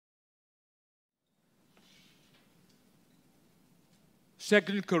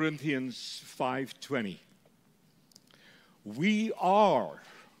2 Corinthians 5:20. We are,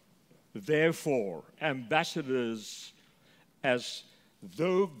 therefore, ambassadors, as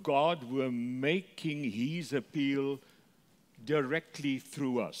though God were making his appeal directly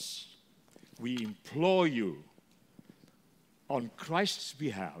through us. We implore you, on Christ's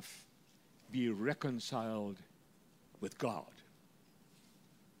behalf, be reconciled with God.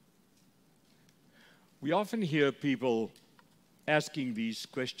 We often hear people asking these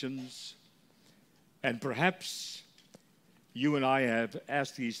questions, and perhaps you and I have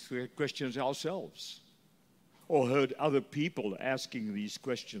asked these questions ourselves, or heard other people asking these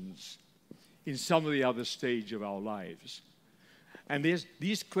questions in some of the other stage of our lives. And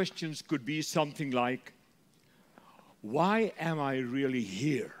these questions could be something like, why am I really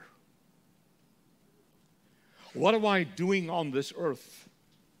here? What am I doing on this earth?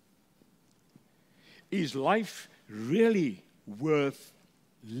 Is life really worth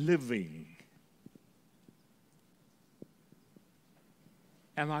living?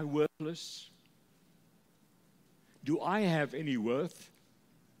 Am I worthless? Do I have any worth?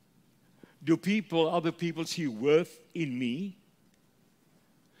 Do other people see worth in me?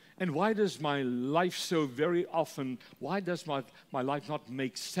 And why does my life so very often, why does my life not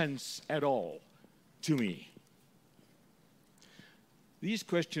make sense at all to me? These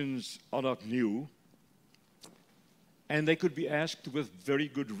questions are not new, and they could be asked with very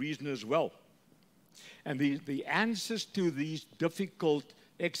good reason as well. And the answers to these difficult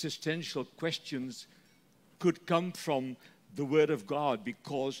existential questions could come from the Word of God,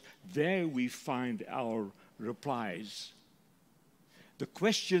 because there we find our replies. The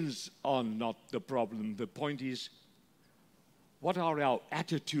questions are not the problem. The point is, what are our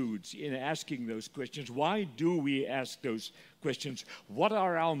attitudes in asking those questions? Why do we ask those questions? What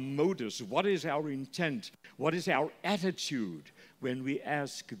are our motives? What is our intent? What is our attitude when we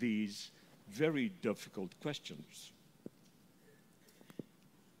ask these very difficult questions?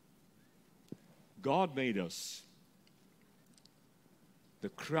 God made us the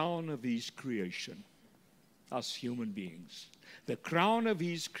crown of his creation, us human beings. The crown of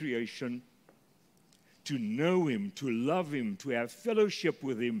his creation, to know him, to love him, to have fellowship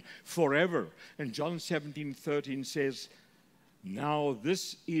with him forever. And John 17:13 says, now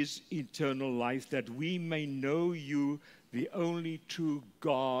this is eternal life, that we may know you, the only true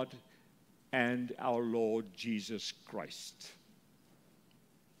God, and our Lord Jesus Christ.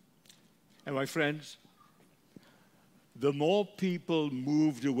 And my friends, the more people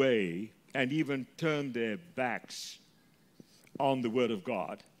moved away and even turned their backs on the Word of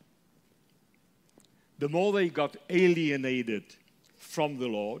God, the more they got alienated from the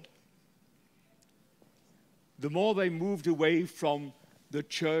Lord, the more they moved away from the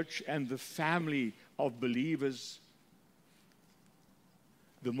church and the family of believers,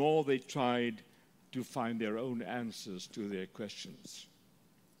 the more they tried to find their own answers to their questions.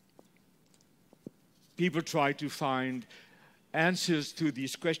 People try to find answers to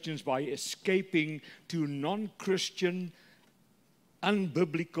these questions by escaping to non-Christian,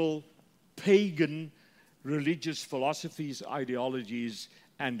 unbiblical, pagan religious philosophies, ideologies,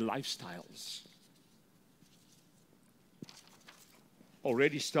 and lifestyles.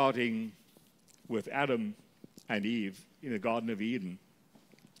 Already starting with Adam and Eve in the Garden of Eden,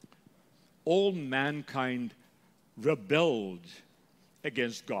 all mankind rebelled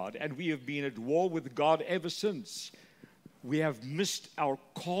against God, and we have been at war with God ever since. We have missed our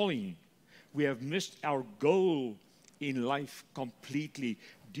calling. We have missed our goal in life completely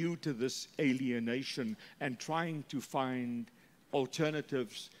due to this alienation and trying to find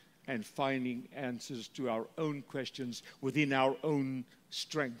alternatives and finding answers to our own questions within our own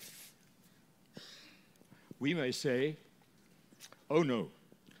strength. We may say, oh no,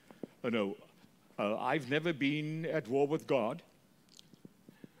 I've never been at war with God.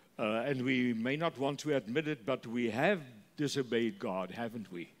 And we may not want to admit it, but we have disobeyed God,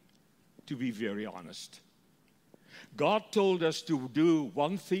 haven't we? To be very honest. God told us to do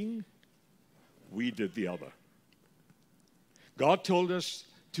one thing, we did the other. God told us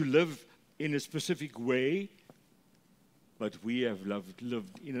to live in a specific way, but we have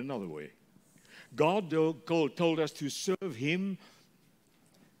lived in another way. God told us to serve him,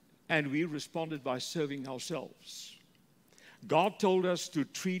 and we responded by serving ourselves. God told us to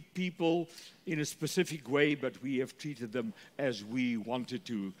treat people in a specific way, but we have treated them as we wanted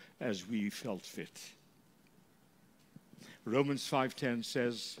to, as we felt fit. Romans 5:10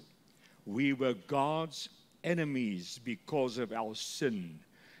 says, we were God's enemies because of our sin.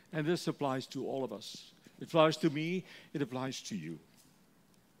 And this applies to all of us. It applies to me, it applies to you.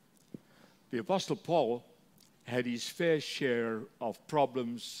 The Apostle Paul had his fair share of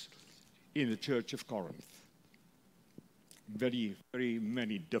problems in the church of Corinth. Very, very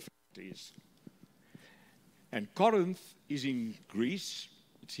many difficulties. And Corinth is in Greece,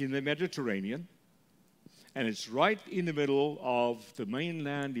 it's in the Mediterranean, and it's right in the middle of the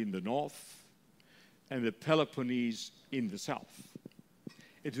mainland in the north and the Peloponnese in the south.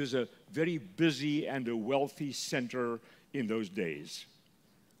 It was a very busy and a wealthy center in those days.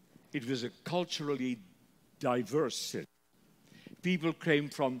 It was a culturally diverse city. People came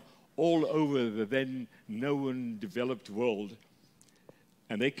from all over the then known developed world,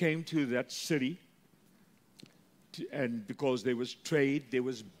 and they came to that city, and because there was trade, there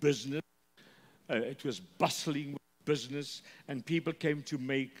was business, it was bustling with business, and people came to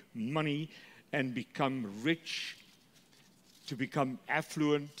make money and become rich, to become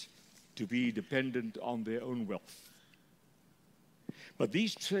affluent, to be dependent on their own wealth. But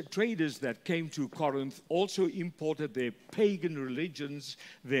these traders that came to Corinth also imported their pagan religions,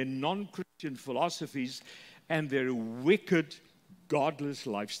 their non-Christian philosophies, and their wicked, godless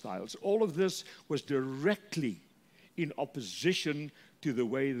lifestyles. All of this was directly in opposition to the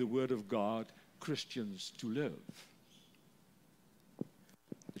way the Word of God Christians to live.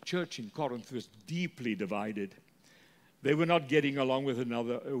 The church in Corinth was deeply divided. They were not getting along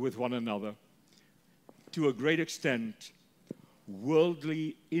with one another. To a great extent,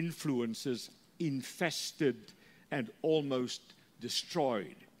 worldly influences infested and almost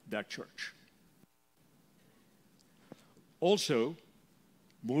destroyed that church. Also,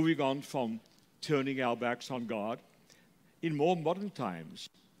 moving on from turning our backs on God, in more modern times,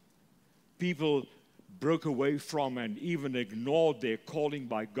 people broke away from and even ignored their calling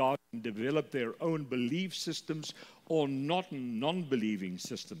by God and developed their own belief systems or non-believing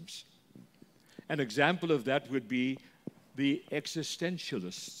systems. An example of that would be the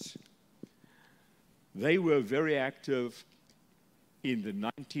existentialists. They were very active in the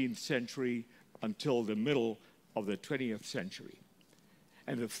 19th century until the middle of the 20th century.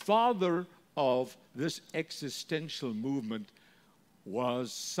 And the father of this existential movement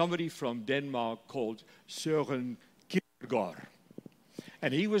was somebody from Denmark called Søren Kierkegaard.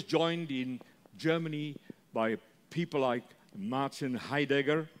 And he was joined in Germany by people like Martin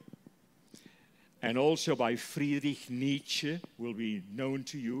Heidegger, and also by Friedrich Nietzsche, will be known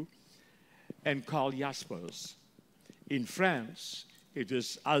to you, and Karl Jaspers. In France, it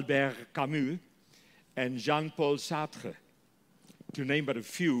is Albert Camus and Jean-Paul Sartre, to name but a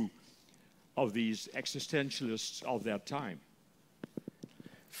few of these existentialists of their time.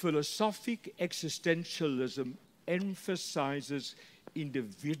 Philosophic existentialism emphasizes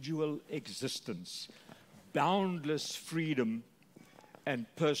individual existence, boundless freedom, and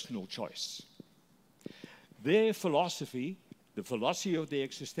personal choice. Their philosophy, the philosophy of the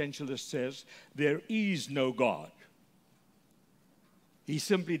existentialist, says there is no God. He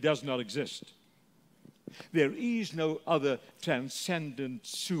simply does not exist. There is no other transcendent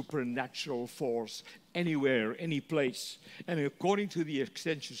supernatural force anywhere, any place. And according to the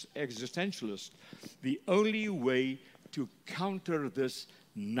existentialist, the only way to counter this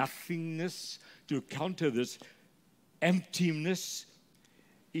nothingness, to counter this emptiness,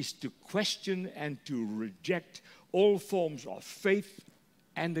 is to question and to reject all forms of faith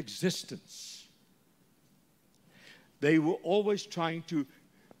and existence. They were always trying to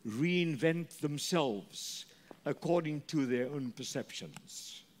reinvent themselves according to their own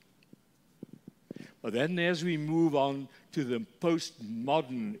perceptions. But then as we move on to the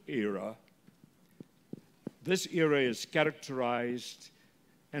postmodern era, this era is characterized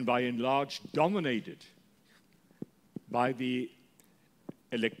and by and large dominated by the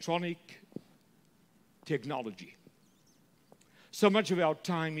electronic technology. So much of our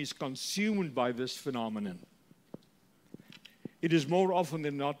time is consumed by this phenomenon. It is more often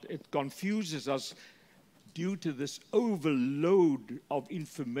than not, it confuses us due to this overload of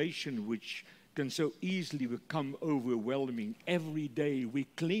information which can so easily become overwhelming. Every day we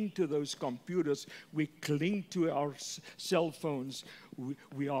cling to those computers, we cling to our cell phones,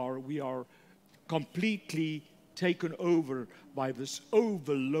 we are completely taken over by this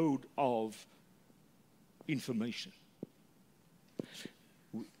overload of information.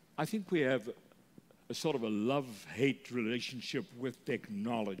 I think we have a sort of a love-hate relationship with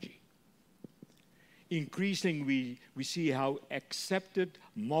technology. Increasingly, we see how accepted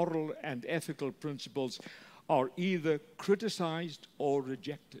moral and ethical principles are either criticized or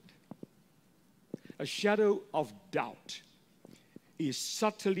rejected. A shadow of doubt is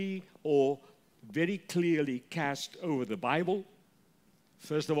subtly or very clearly cast over the Bible,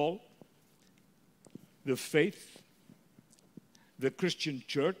 first of all, the faith, the Christian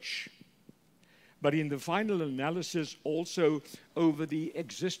church, but in the final analysis also over the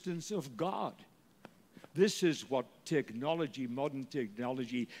existence of God. This is what technology, modern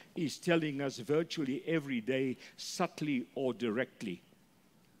technology, is telling us virtually every day, subtly or directly.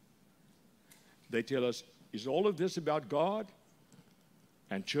 They tell us, is all of this about God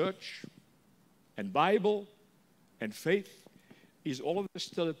and church and Bible and faith? Is all of this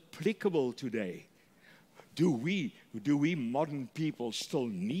still applicable today? Do we modern people still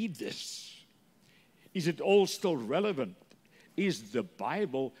need this? Is it all still relevant? Is the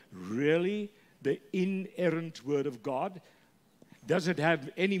Bible really the inerrant Word of God? Does it have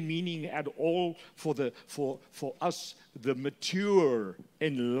any meaning at all for us, the mature,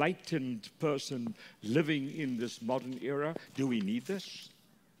 enlightened person living in this modern era? Do we need this?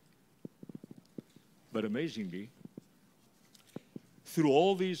 But amazingly, through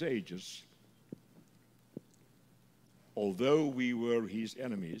all these ages, although we were his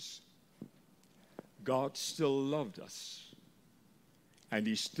enemies, God still loved us. And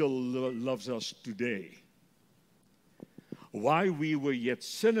he still loves us today. While we were yet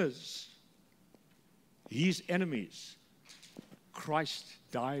sinners, his enemies, Christ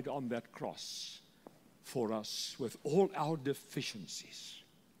died on that cross for us with all our deficiencies.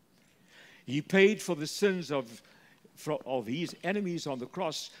 He paid for the sins of his enemies on the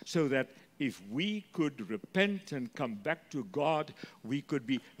cross so that if we could repent and come back to God, we could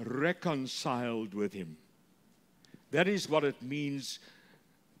be reconciled with him. That is what it means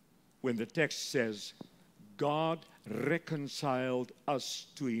when the text says, God reconciled us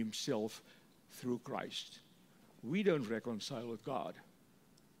to himself through Christ. We don't reconcile with God.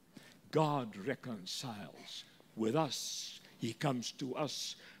 God reconciles with us. He comes to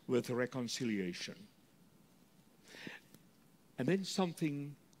us with reconciliation. And then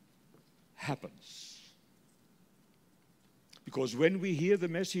something happens. Because when we hear the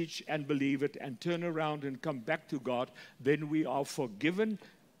message and believe it and turn around and come back to God, then we are forgiven.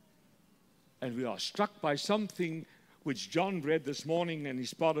 And we are struck by something which John read this morning and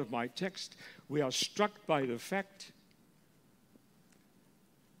is part of my text. We are struck by the fact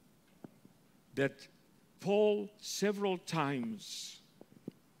that Paul several times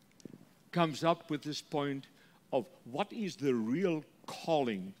comes up with this point of what is the real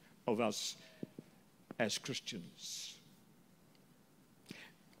calling of us as Christians.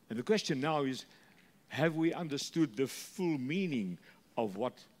 And the question now is, have we understood the full meaning of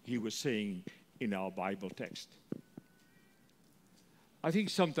what he was saying in our Bible text? I think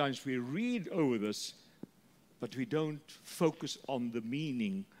sometimes we read over this, but we don't focus on the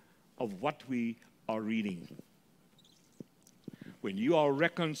meaning of what we are reading. When you are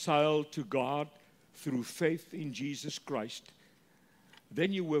reconciled to God through faith in Jesus Christ,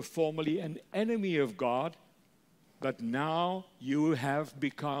 then you were formerly an enemy of God, but now you have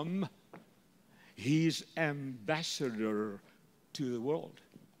become his ambassador to the world.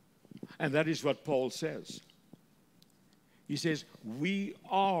 And that is what Paul says. He says, we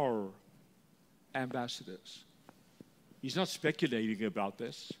are ambassadors. He's not speculating about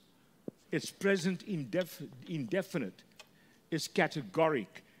this. It's present indefinite. It's categoric.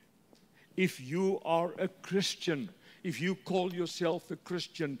 If you are a Christian, if you call yourself a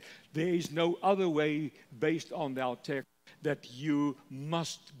Christian, there is no other way based on our text that you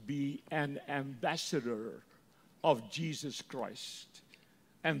must be an ambassador of Jesus Christ.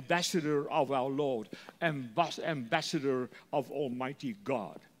 Ambassador of our Lord, ambassador of Almighty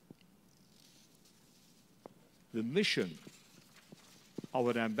God. The mission of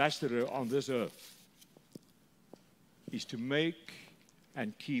an ambassador on this earth is to make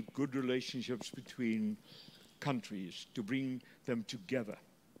and keep good relationships between countries, to bring them together.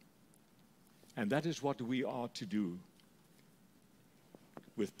 And that is what we are to do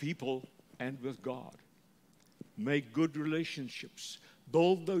with people and with God. Make good relationships.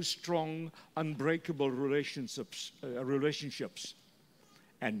 Build those strong, unbreakable relationships,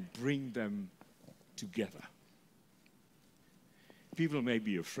 and bring them together. People may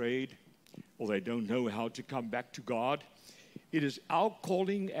be afraid, or they don't know how to come back to God. It is our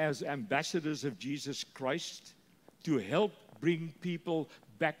calling as ambassadors of Jesus Christ to help bring people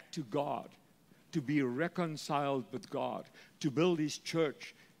back to God, to be reconciled with God, to build his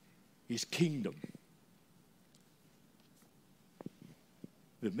church, his kingdom.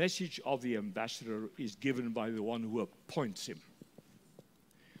 The message of the ambassador is given by the one who appoints him,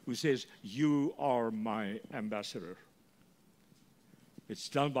 who says, you are my ambassador. It's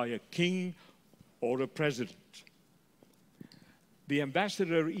done by a king or a president. The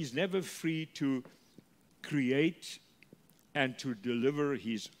ambassador is never free to create and to deliver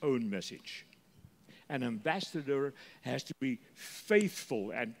his own message. An ambassador has to be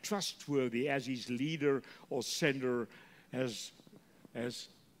faithful and trustworthy as his leader or sender has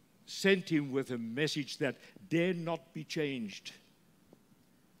sent him with a message that dare not be changed.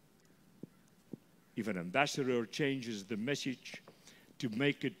 If an ambassador changes the message to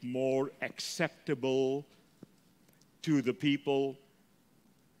make it more acceptable to the people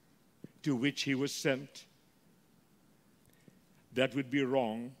to which he was sent, that would be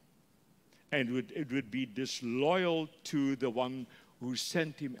wrong, and it would be disloyal to the one who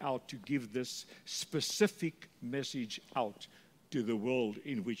sent him out to give this specific message out to the world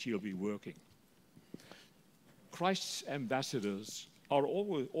in which he'll be working. Christ's ambassadors are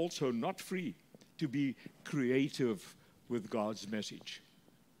also not free to be creative with God's message.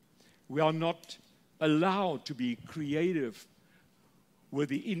 We are not allowed to be creative with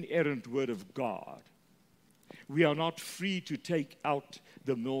the inerrant word of God. We are not free to take out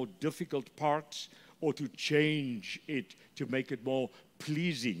the more difficult parts or to change it to make it more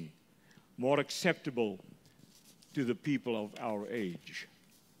pleasing, more acceptable to the people of our age.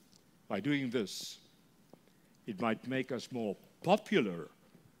 By doing this, it might make us more popular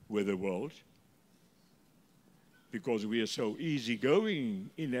with the world because we are so easygoing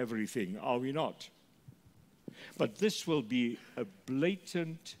in everything, are we not? But this will be a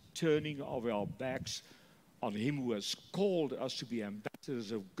blatant turning of our backs on him who has called us to be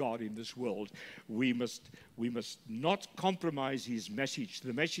ambassadors of God in this world. We must not compromise his message.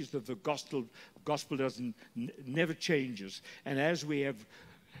 The message of the gospel never changes. And as we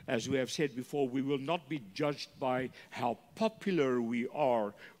have said before, we will not be judged by how popular we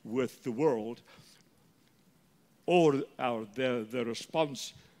are with the world or the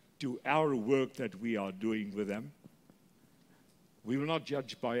response to our work that we are doing with them. We will not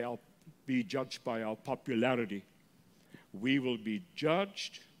be judged by our popularity. We will be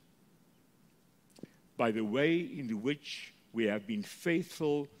judged by the way in which we have been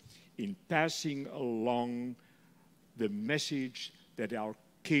faithful in passing along the message that our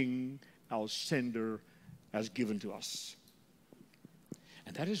King, our sender, has given to us.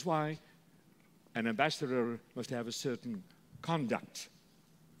 And that is why an ambassador must have a certain conduct.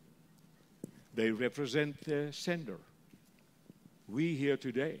 They represent the sender. We here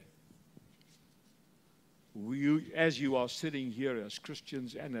today, as you are sitting here as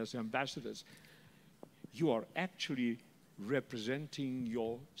Christians and as ambassadors, you are actually representing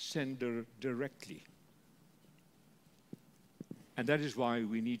your sender directly. And that is why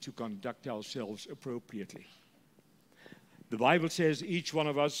we need to conduct ourselves appropriately. The Bible says each one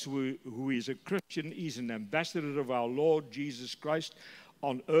of us who is a Christian is an ambassador of our Lord Jesus Christ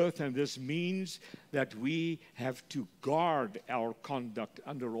on earth, and this means that we have to guard our conduct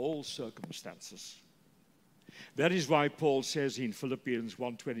under all circumstances. That is why Paul says in Philippians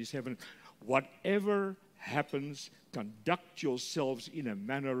 1:27, whatever happens, conduct yourselves in a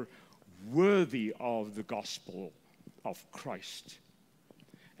manner worthy of the gospel of Christ.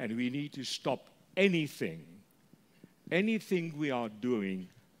 And we need to stop anything we are doing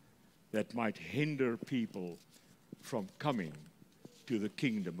that might hinder people from coming to the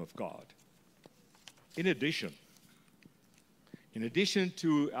kingdom of God. In addition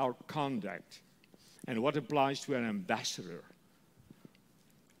to our conduct and what applies to an ambassador,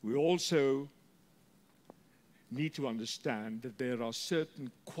 we also need to understand that there are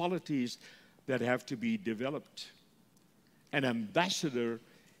certain qualities that have to be developed. An ambassador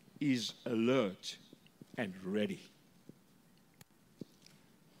is alert and ready.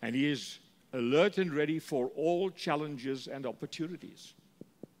 And he is alert and ready for all challenges and opportunities.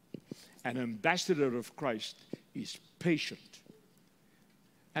 An ambassador of Christ is patient.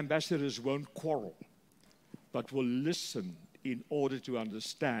 Ambassadors won't quarrel, but will listen in order to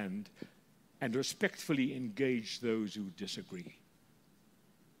understand and respectfully engage those who disagree.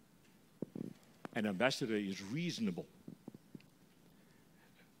 An ambassador is reasonable.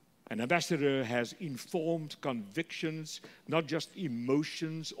 An ambassador has informed convictions, not just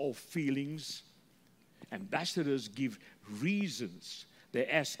emotions or feelings. Ambassadors give reasons, they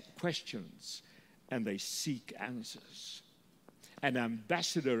ask questions, and they seek answers. An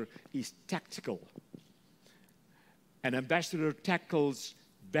ambassador is tactical. An ambassador tackles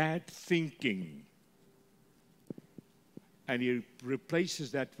bad thinking, and he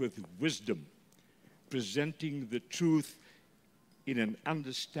replaces that with wisdom, presenting the truth in an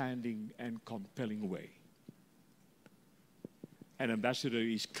understanding and compelling way. An ambassador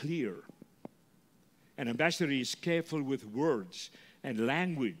is clear. An ambassador is careful with words and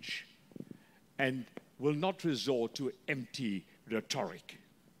language and will not resort to empty rhetoric.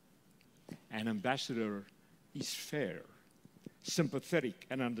 An ambassador is fair sympathetic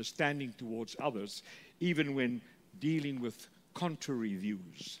and understanding towards others, even when dealing with contrary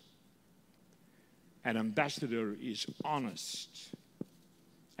views. An ambassador is honest.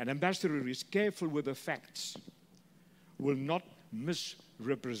 An ambassador is careful with the facts, will not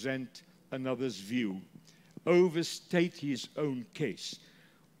misrepresent another's view, overstate his own case,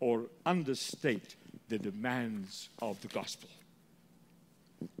 or understate the demands of the gospel.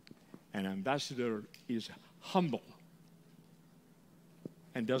 An ambassador is humble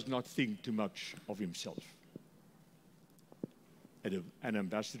and does not think too much of himself. An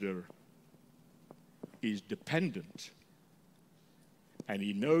ambassador is dependent, and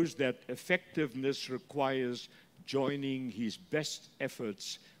he knows that effectiveness requires joining his best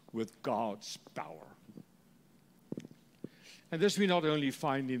efforts with God's power. And this we not only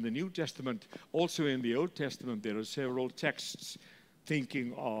find in the New Testament, also in the Old Testament there are several texts,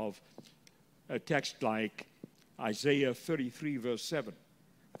 thinking of a text like Isaiah 33 verse 7,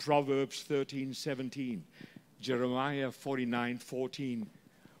 Proverbs 13:17, Jeremiah 49:14,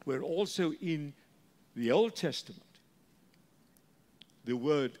 where also in the Old Testament the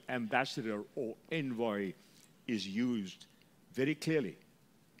word ambassador or envoy is used very clearly.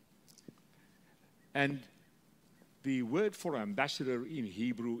 And the word for ambassador in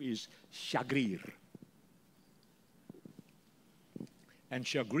Hebrew is shagrir. And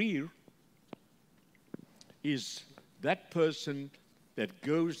shagrir is that person that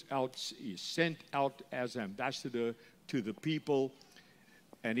goes out, is sent out as ambassador to the people,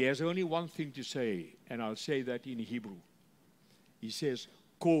 and he has only one thing to say, and I'll say that in Hebrew. He says,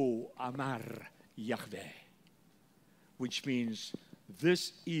 Ko Amar Yahweh, which means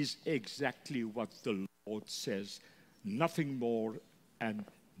this is exactly what the Lord says, nothing more and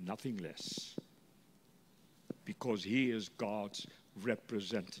nothing less, because he is God's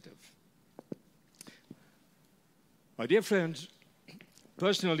representative. My dear friends,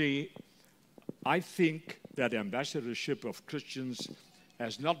 personally, I think that ambassadorship of Christians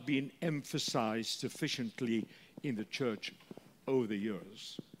has not been emphasized sufficiently in the church over the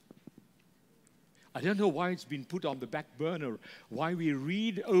years. I don't know why it's been put on the back burner, why we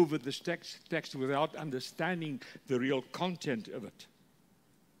read over this text without understanding the real content of it.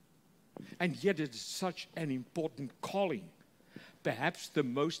 And yet it is such an important calling. Perhaps the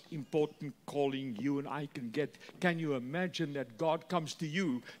most important calling you and I can get. Can you imagine that God comes to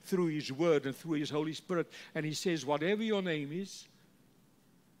you through his word and through his Holy Spirit, and he says, whatever your name is,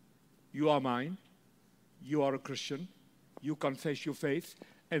 you are mine, you are a Christian, you confess your faith,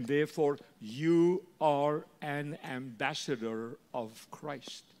 and therefore you are an ambassador of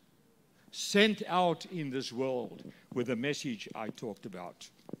Christ, sent out in this world with the message I talked about.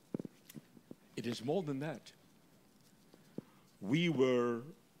 It is more than that. We were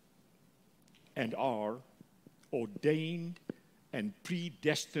and are ordained and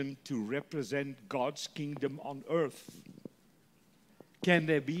predestined to represent God's kingdom on earth. Can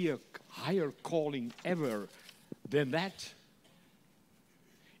there be a higher calling ever than that?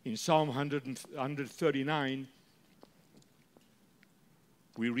 In Psalm 139,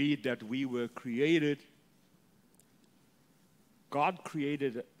 we read that we were created, God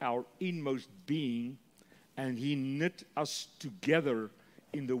created our inmost being, and he knit us together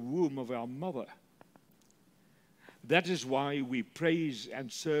in the womb of our mother. That is why we praise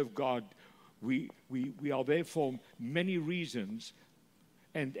and serve God. We are there for many reasons,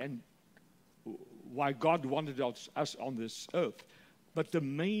 and why God wanted us on this earth. But the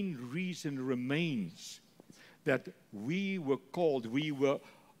main reason remains that we were called, we were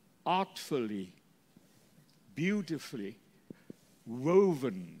artfully, beautifully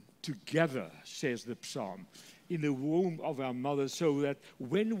woven together, says the psalm, in the womb of our mother, so that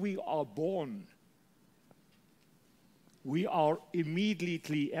when we are born, we are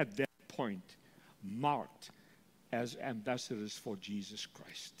immediately at that point marked as ambassadors for Jesus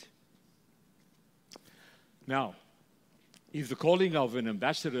Christ. Now, if the calling of an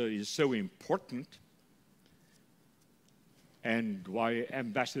ambassador is so important, and why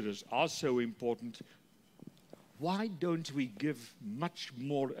ambassadors are so important, why don't we give much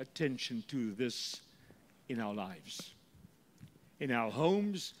more attention to this in our lives, in our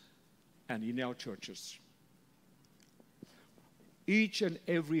homes, and in our churches? Each and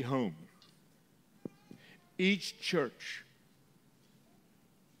every home, each church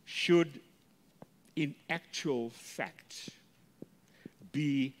should, in actual fact,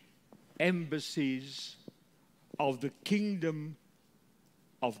 be embassies of the kingdom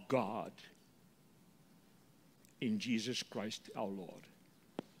of God in Jesus Christ our Lord.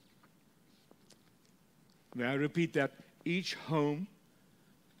 May I repeat that? Each home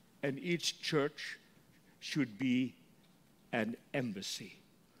and each church should be an embassy.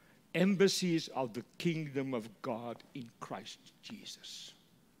 Embassies of the kingdom of God in Christ Jesus.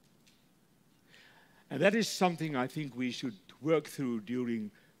 And that is something I think we should work through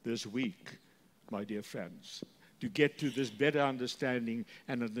during this week, my dear friends, to get to this better understanding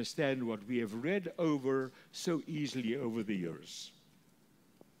and understand what we have read over so easily over the years.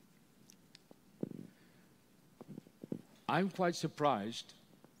 I'm quite surprised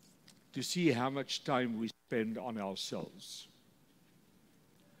to see how much time we spend on ourselves.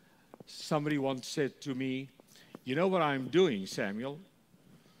 Somebody once said to me, "You know what I'm doing, Samuel?"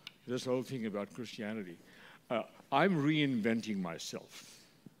 This whole thing about Christianity. I'm reinventing myself.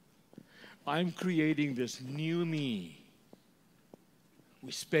 I'm creating this new me.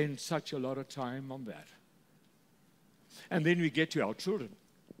 We spend such a lot of time on that. And then we get to our children.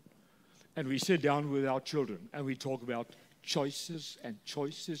 And we sit down with our children and we talk about choices and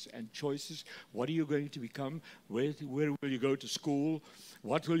choices and choices. What are you going to become? Where will you go to school?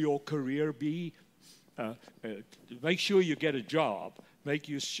 What will your career be? Make sure you get a job.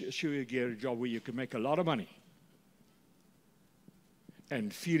 Sure you get a job where you can make a lot of money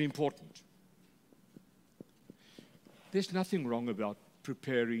and feel important. There's nothing wrong about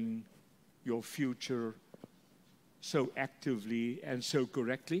preparing your future so actively and so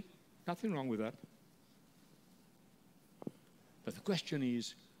correctly. Nothing wrong with that. But the question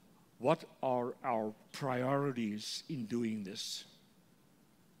is, what are our priorities in doing this?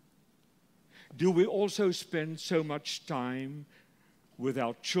 Do we also spend so much time with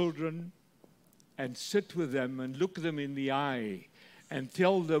our children and sit with them and look them in the eye and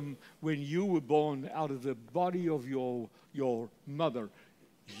tell them, when you were born out of the body of your mother,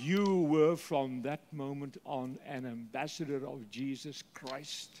 you were from that moment on an ambassador of Jesus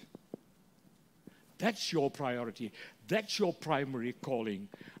Christ? That's your priority. That's your primary calling,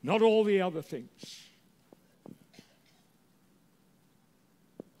 not all the other things.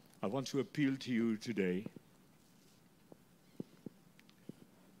 I want to appeal to you today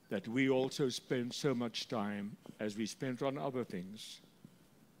that we also spend so much time, as we spent on other things,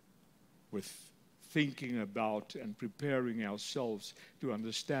 with thinking about and preparing ourselves to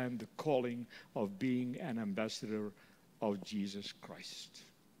understand the calling of being an ambassador of Jesus Christ.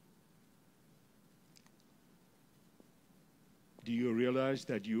 Do you realize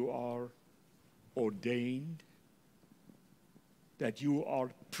that you are ordained, that you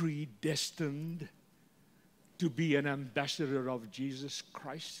are predestined to be an ambassador of Jesus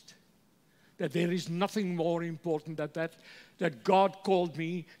Christ? That there is nothing more important than that God called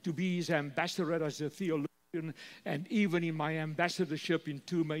me to be his ambassador as a theologian, and even in my ambassadorship in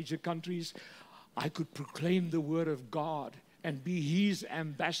 2 major countries, I could proclaim the word of God and be his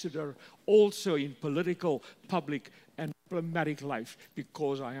ambassador also in political, public, and diplomatic life,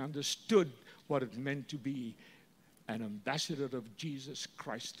 because I understood what it meant to be an ambassador of Jesus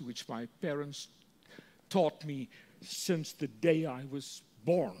Christ, which my parents taught me since the day I was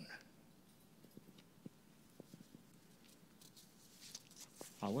born.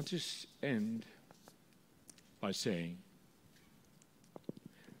 I want to end by saying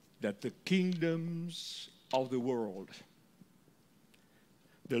that the kingdoms of the world,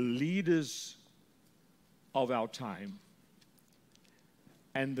 the leaders of our time,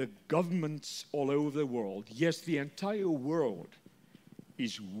 and the governments all over the world, yes, the entire world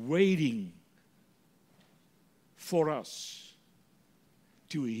is waiting for us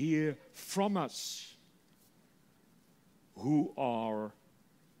to hear from us, who are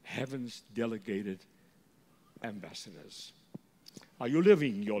heaven's delegated ambassadors. Are you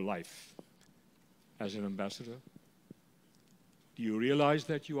living your life as an ambassador? Do you realize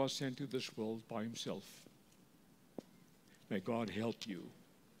that you are sent to this world by himself? May God help you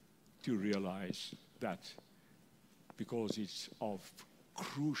to realize that, because it's of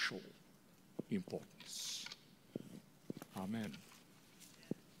crucial importance. Amen.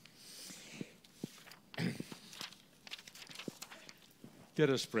 Let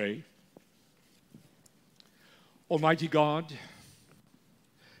us pray. Almighty God,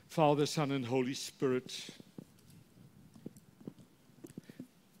 Father, Son, and Holy Spirit,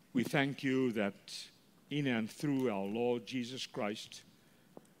 we thank you that in and through our Lord Jesus Christ,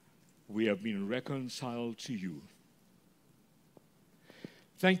 we have been reconciled to you.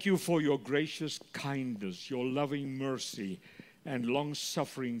 Thank you for your gracious kindness, your loving mercy, and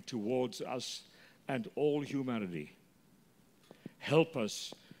long-suffering towards us and all humanity. Help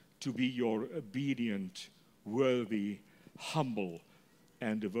us to be your obedient, worthy, humble,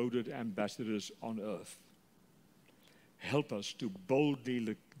 and devoted ambassadors on earth. Help us to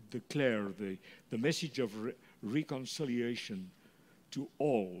boldly declare the message of reconciliation to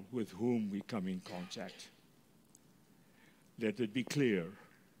all with whom we come in contact. Let it be clear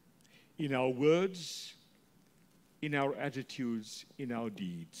in our words, in our attitudes, in our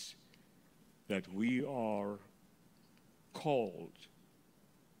deeds, that we are called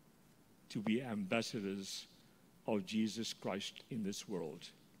to be ambassadors of Jesus Christ in this world.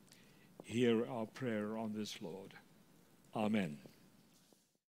 Hear our prayer on this, Lord. Amen.